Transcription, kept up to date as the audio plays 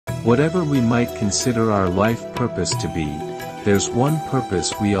Whatever we might consider our life purpose to be, there's one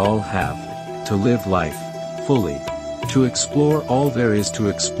purpose we all have: to live life fully, to explore all there is to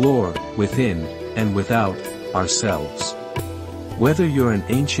explore, within and without ourselves. Whether you're an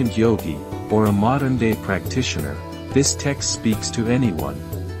ancient yogi or a modern-day practitioner, this text speaks to anyone,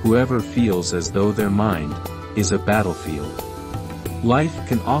 whoever feels as though their mind is a battlefield. Life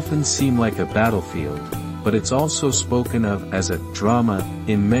can often seem like a battlefield, but it's also spoken of as a drama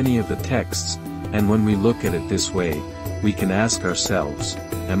in many of the texts, and when we look at it this way, we can ask ourselves,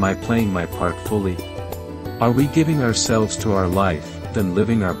 am I playing my part fully? Are we giving ourselves to our life, then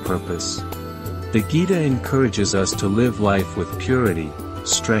living our purpose? The Gita encourages us to live life with purity,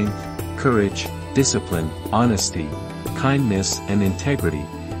 strength, courage, discipline, honesty, kindness and integrity,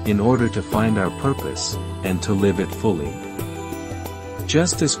 in order to find our purpose, and to live it fully.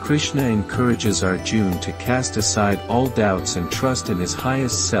 Just as Krishna encourages Arjuna to cast aside all doubts and trust in his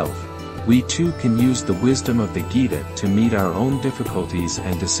highest self, we too can use the wisdom of the Gita to meet our own difficulties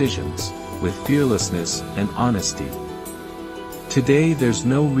and decisions, with fearlessness and honesty. Today there's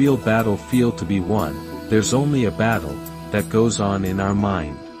no real battlefield to be won, there's only a battle that goes on in our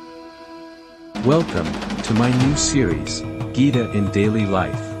mind. Welcome to my new series, Gita in Daily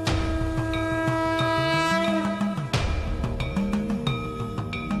Life.